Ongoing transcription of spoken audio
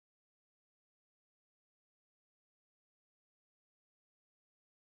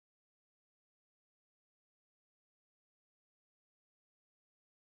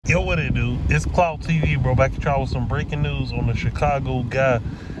Yo, what it do? It's Clout TV, bro. Back at y'all with some breaking news on the Chicago guy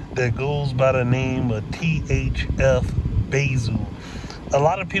that goes by the name of THF Bayzoo. A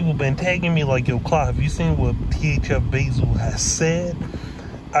lot of people been tagging me like, yo, Clout, have you seen what THF Bayzoo has said?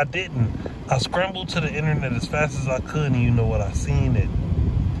 I didn't. I scrambled to the internet as fast as I could, and you know what? I seen it.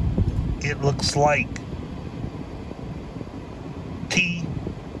 It looks like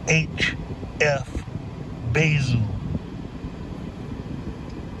THF Bayzoo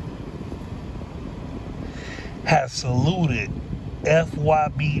has saluted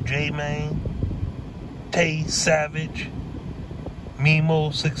FYB J-Man, TAY Savage,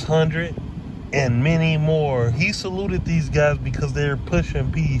 Memo600, and many more. He saluted these guys because they're pushing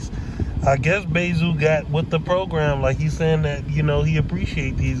peace. I guess Bayzoo got with the program, like he's saying that, you know, he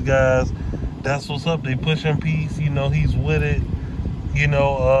appreciate these guys. That's what's up. They pushing peace. You know, he's with it. You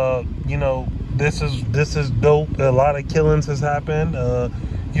know, this is dope. A lot of killings has happened.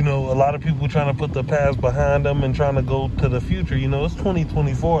 You know, a lot of people trying to put the past behind them and trying to go to the future. You know, it's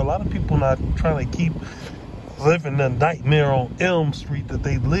 2024. A lot of people not trying to keep living the nightmare on Elm Street that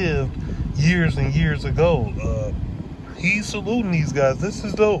they lived years and years ago. He's saluting these guys. This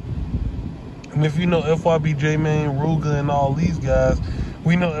is dope. And if you know FYB J-Man, Ruga, and all these guys,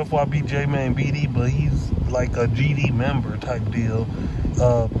 we know FYB J-Man BD, but he's like a GD member type deal.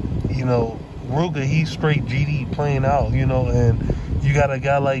 You know, Ruga, he's straight GD playing out, you know, and you got a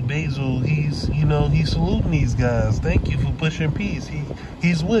guy like Bayzoo, he's saluting these guys. Thank you for pushing peace.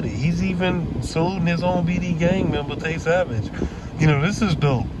 He's with it. He's even saluting his own BD gang member, TAY Savage. You know, this is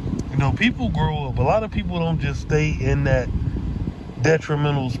dope. You know, people grow up. A lot of people don't just stay in that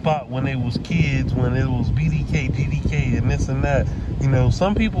detrimental spot when they was kids, when it was BDK, GDK, and this and that. You know,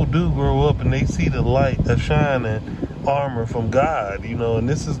 some people do grow up and they see the light, the shining armor from God, you know, and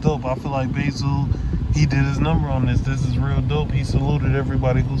this is dope. I feel like Bayzoo, he did his number on this. This is real dope. He saluted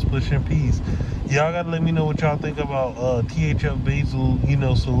everybody who's pushing peace. Y'all gotta let me know what y'all think about THF Bayzoo, you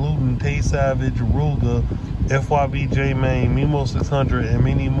know, saluting TAY Savage, Ruga, FYB J-Man, Memo600, and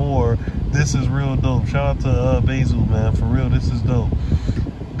many more. This is real dope. Shout out to Bayzoo, man. For real, this is dope.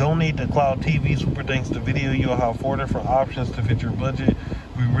 Donate to Clout TV. Super thanks to video. You'll have 4 different options to fit your budget.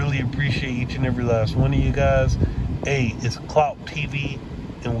 We really appreciate each and every last one of you guys. Hey, it's Clout TV,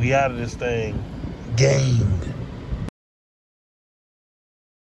 and we out of this thing. Gang.